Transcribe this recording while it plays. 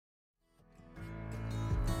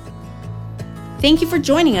Thank you for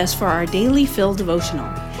joining us for our Daily Fill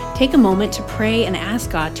devotional. Take a moment to pray and ask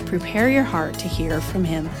God to prepare your heart to hear from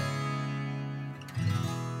Him.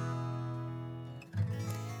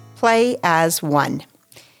 Play as one.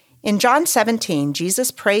 In John 17, Jesus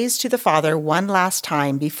prays to the Father one last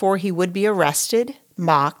time before he would be arrested,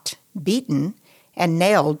 mocked, beaten, and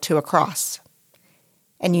nailed to a cross.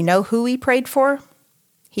 And you know who he prayed for?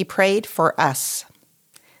 He prayed for us.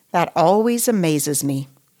 That always amazes me.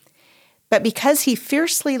 But because he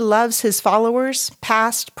fiercely loves his followers,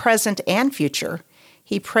 past, present, and future,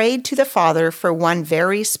 he prayed to the Father for one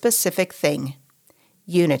very specific thing: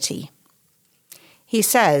 unity. He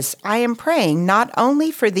says, "I am praying not only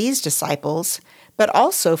for these disciples, but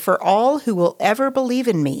also for all who will ever believe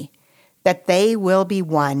in me, that they will be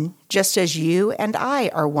one, just as you and I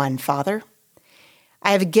are one, Father.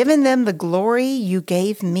 I have given them the glory you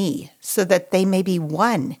gave me, so that they may be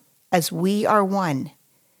one, as we are one.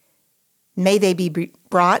 May they be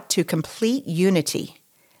brought to complete unity.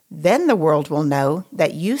 Then the world will know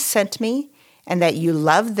that you sent me and that you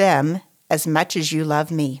love them as much as you love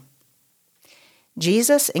me."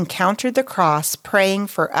 Jesus encountered the cross praying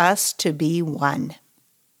for us to be one.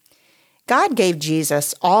 God gave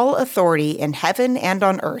Jesus all authority in heaven and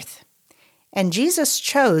on earth, and Jesus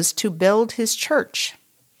chose to build his church.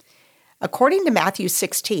 According to Matthew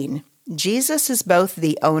 16, Jesus is both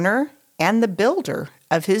the owner and the builder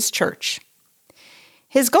of his church.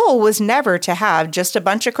 His goal was never to have just a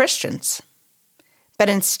bunch of Christians, but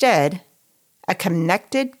instead a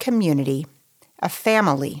connected community, a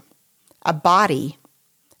family, a body,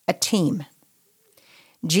 a team.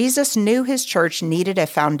 Jesus knew his church needed a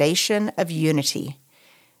foundation of unity.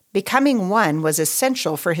 Becoming one was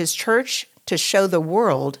essential for his church to show the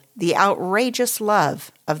world the outrageous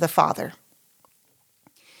love of the Father.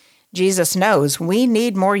 Jesus knows we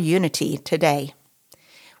need more unity today.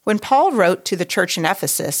 When Paul wrote to the church in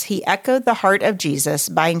Ephesus, he echoed the heart of Jesus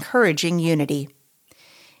by encouraging unity.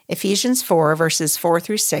 Ephesians 4, verses 4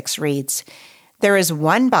 through 6 reads, "There is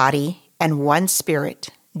one body and one Spirit,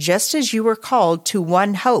 just as you were called to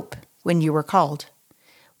one hope when you were called.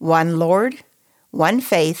 One Lord, one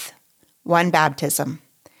faith, one baptism,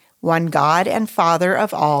 one God and Father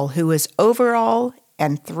of all, who is over all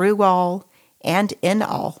and through all and in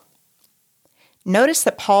all." Notice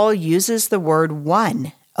that Paul uses the word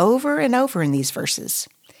one over and over in these verses.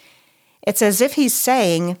 It's as if he's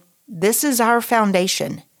saying, this is our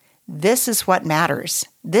foundation. This is what matters.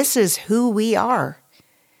 This is who we are.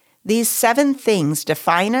 These 7 things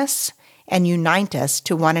define us and unite us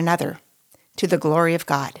to one another, to the glory of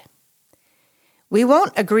God. We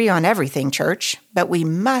won't agree on everything, church, but we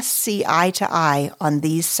must see eye to eye on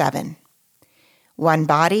these 7. One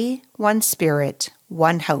body, one Spirit,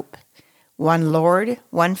 one hope, one Lord,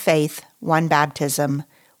 one faith, one baptism,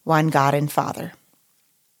 one God and Father.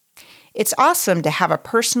 It's awesome to have a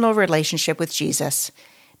personal relationship with Jesus,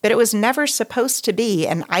 but it was never supposed to be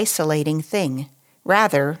an isolating thing.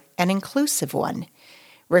 Rather, an inclusive one,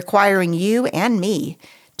 requiring you and me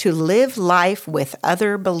to live life with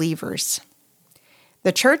other believers.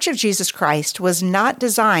 The Church of Jesus Christ was not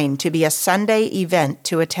designed to be a Sunday event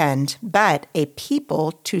to attend, but a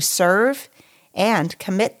people to serve and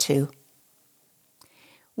commit to.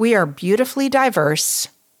 We are beautifully diverse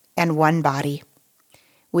and one body.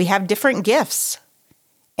 We have different gifts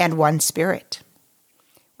and one Spirit.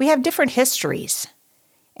 We have different histories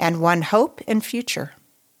and one hope and future.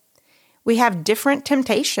 We have different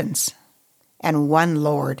temptations and one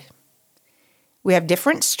Lord. We have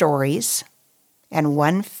different stories and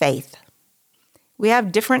one faith. We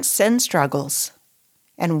have different sin struggles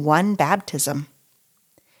and one baptism.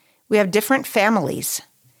 We have different families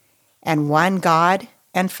and one God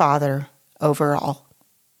and Father over all.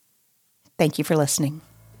 Thank you for listening.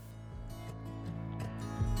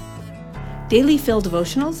 Daily Fill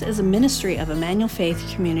Devotionals is a ministry of Emmanuel Faith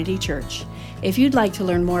Community Church. If you'd like to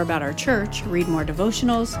learn more about our church, read more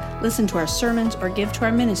devotionals, listen to our sermons, or give to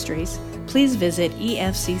our ministries, please visit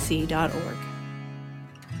efcc.org.